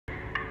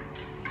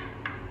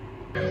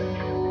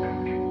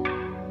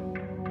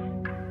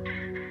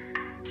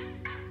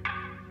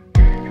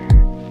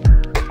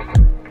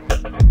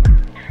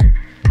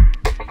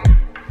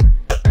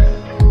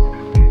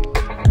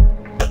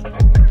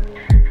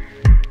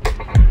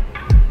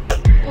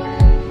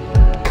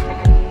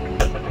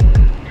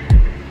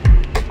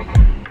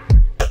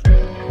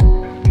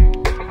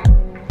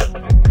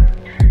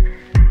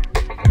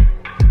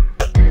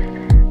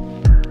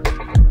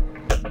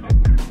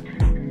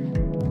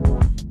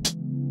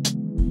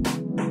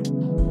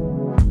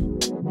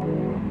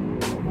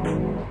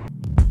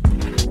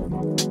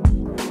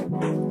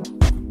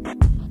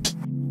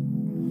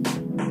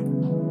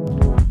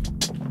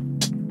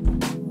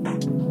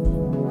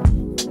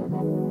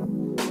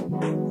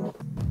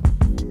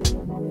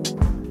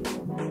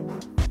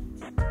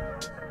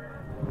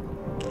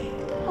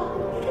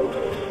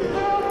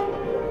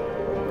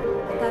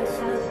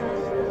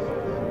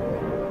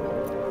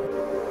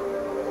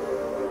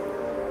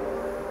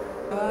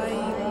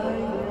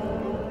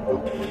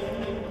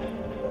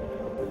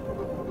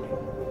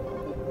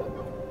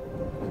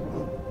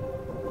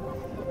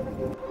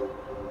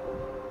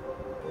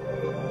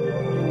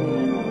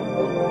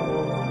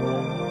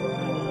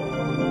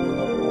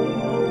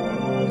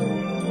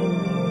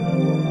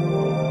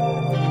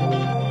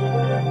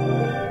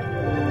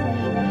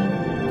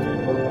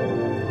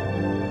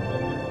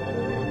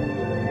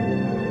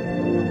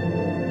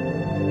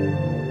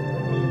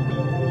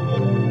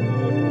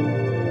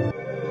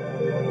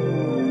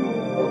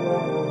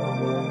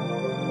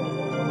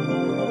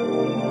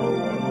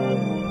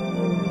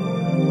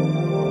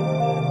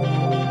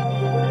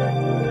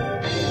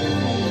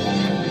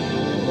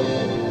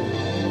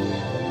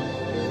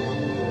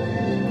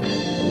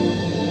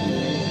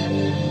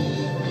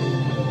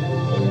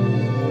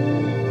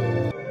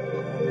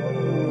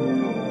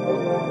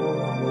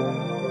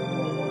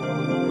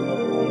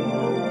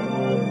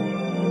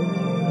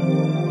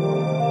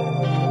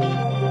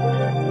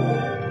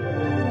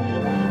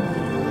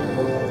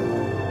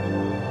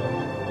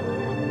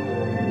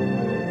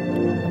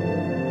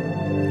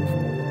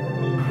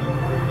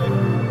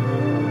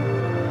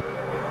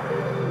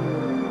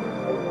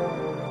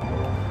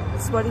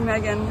Sweaty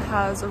Megan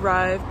has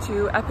arrived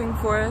to Epping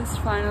Forest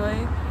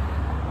finally,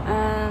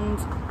 and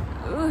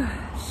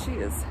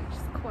she's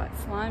quite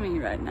slimy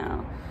right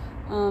now.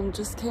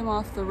 Just came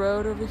off the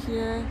road over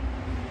here,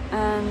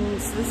 and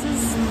this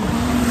is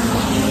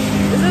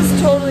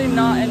totally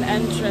not an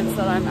entrance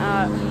that I'm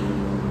at,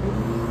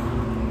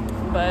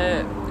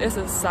 but it's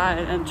a side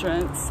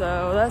entrance,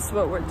 so that's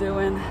what we're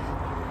doing.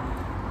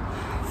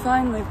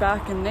 Finally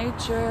back in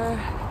nature.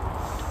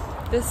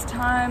 This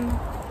time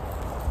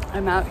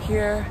I'm out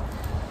here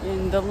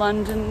in the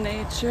London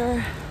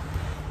nature.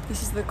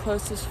 This is the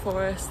closest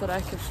forest that I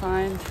could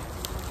find.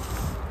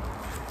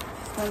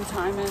 Spend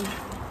time in.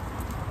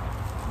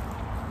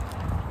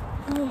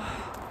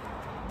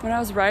 When I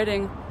was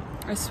riding,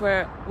 I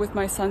swear, with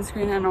my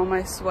sunscreen and all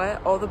my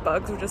sweat, all the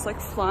bugs were just like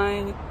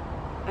flying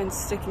and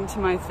sticking to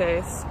my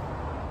face.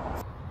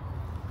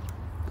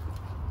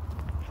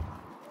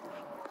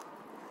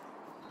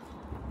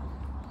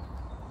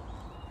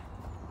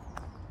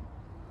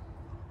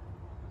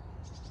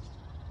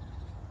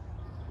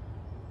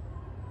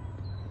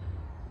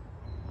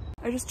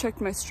 I just checked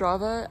my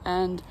Strava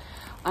and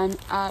I'm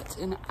at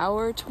an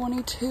hour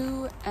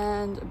 22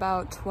 and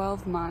about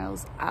 12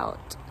 miles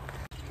out.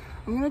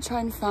 I'm gonna try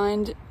and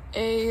find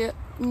a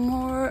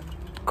more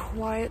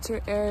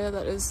quieter area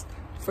that is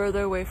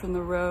further away from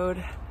the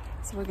road.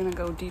 So we're gonna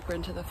go deeper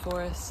into the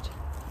forest.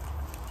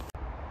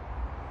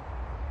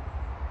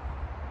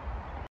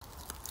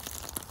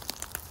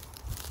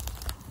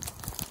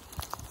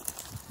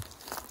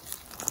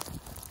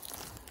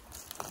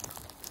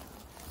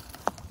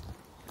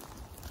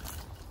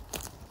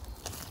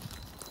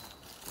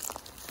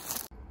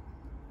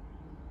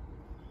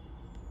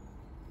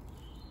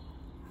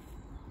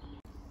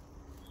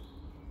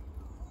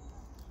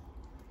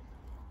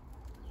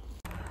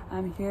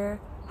 I'm here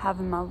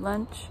having my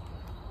lunch,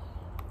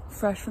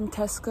 fresh from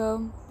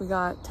Tesco. We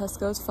got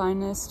Tesco's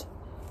finest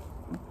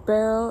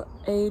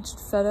barrel-aged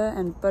feta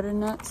and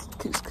butternuts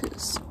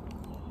couscous.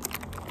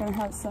 Gonna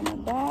have some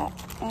of that,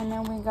 and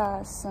then we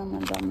got some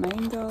of the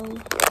mango,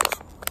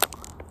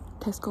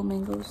 Tesco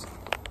mangoes,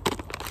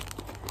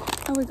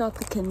 and we got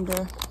the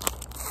Kinder.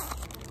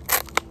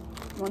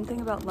 One thing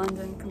about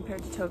London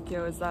compared to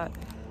Tokyo is that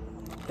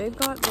they've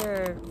got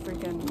their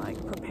freaking like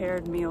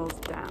prepared meals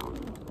down.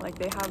 Like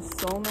they have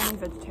so many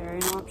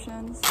vegetarian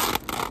options. I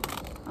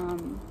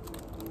can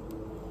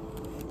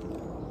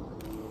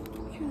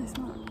really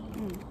smell it.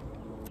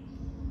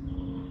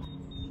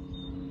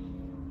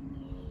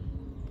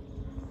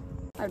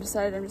 I've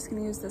decided I'm just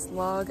gonna use this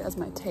log as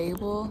my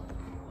table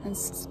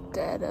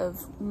instead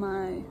of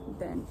my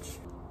bench.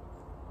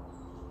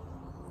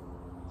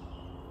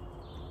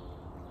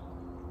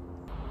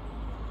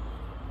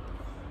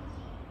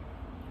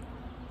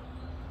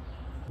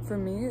 For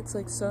me, it's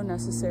like so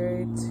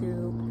necessary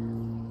to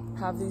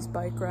have these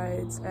bike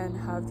rides and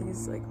have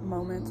these like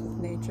moments with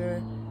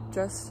nature.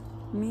 Just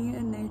me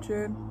and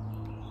nature,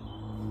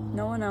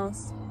 no one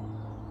else.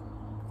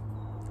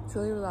 It's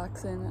really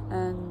relaxing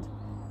and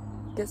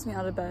gets me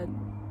out of bed.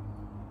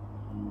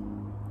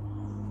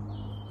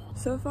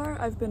 So far,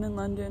 I've been in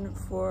London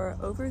for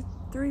over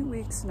 3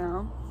 weeks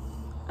now,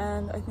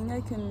 and I think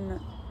I can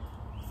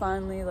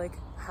finally like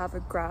have a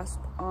grasp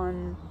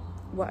on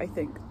what I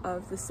think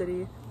of the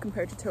city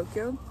compared to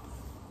Tokyo.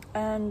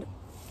 And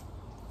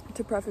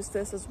to preface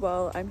this as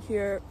well, I'm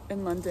here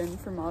in London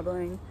for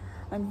modeling.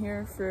 I'm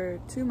here for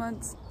 2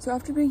 months. So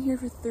after being here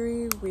for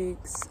 3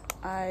 weeks,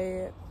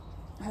 I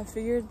have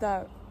figured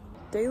that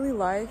daily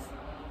life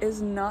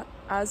is not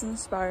as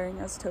inspiring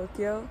as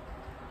Tokyo,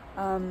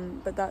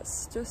 but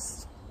that's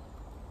just,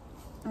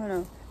 I don't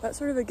know, that's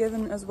sort of a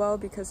given as well,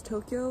 because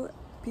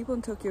people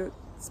in Tokyo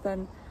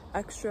spend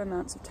extra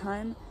amounts of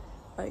time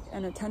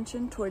and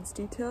attention towards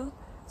detail,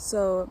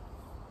 so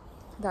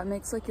that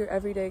makes like your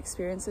everyday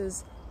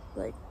experiences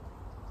like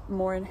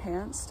more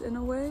enhanced in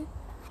a way.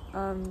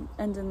 And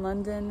in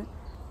London,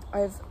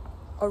 I've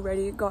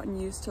already gotten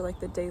used to like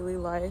the daily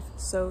life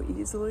so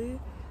easily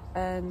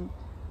and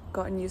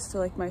gotten used to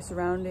like my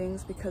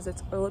surroundings because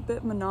it's a little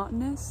bit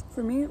monotonous.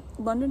 For me,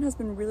 London has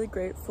been really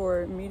great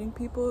for meeting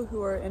people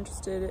who are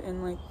interested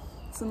in like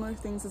similar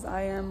things as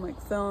I am, like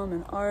film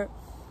and art,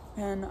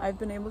 and I've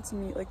been able to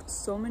meet like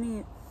so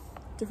many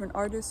different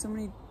artists, so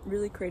many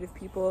really creative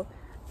people,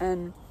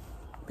 and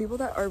people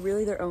that are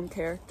really their own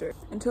character.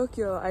 In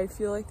Tokyo, I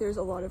feel like there's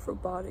a lot of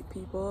robotic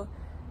people,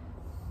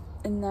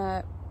 in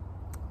that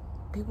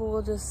people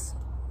will just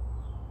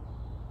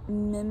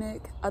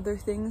mimic other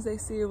things they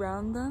see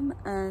around them,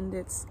 and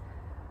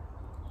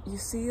you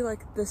see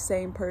like the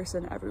same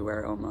person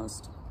everywhere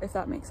almost, if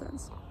that makes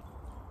sense.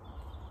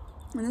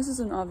 And this is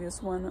an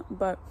obvious one,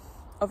 but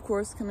of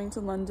course, coming to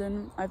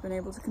London, I've been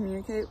able to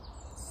communicate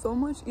so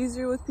much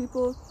easier with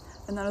people,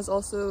 and that has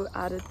also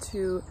added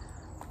to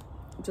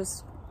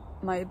just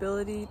my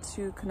ability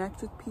to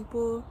connect with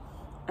people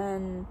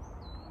and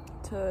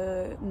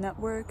to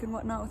network and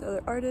whatnot with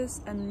other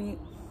artists and meet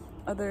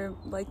other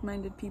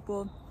like-minded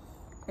people.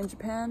 In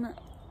Japan,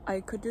 I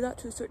could do that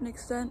to a certain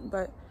extent,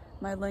 but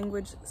my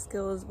language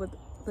skills would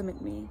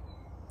limit me.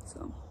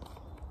 So,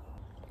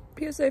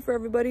 PSA for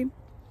everybody.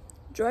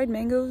 dried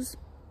mangoes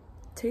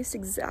taste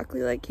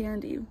exactly like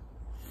candy.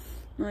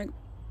 Like,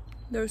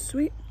 they're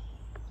sweet,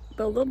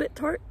 but a little bit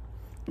tart.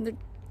 And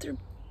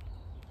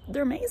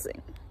they're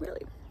amazing,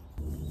 really.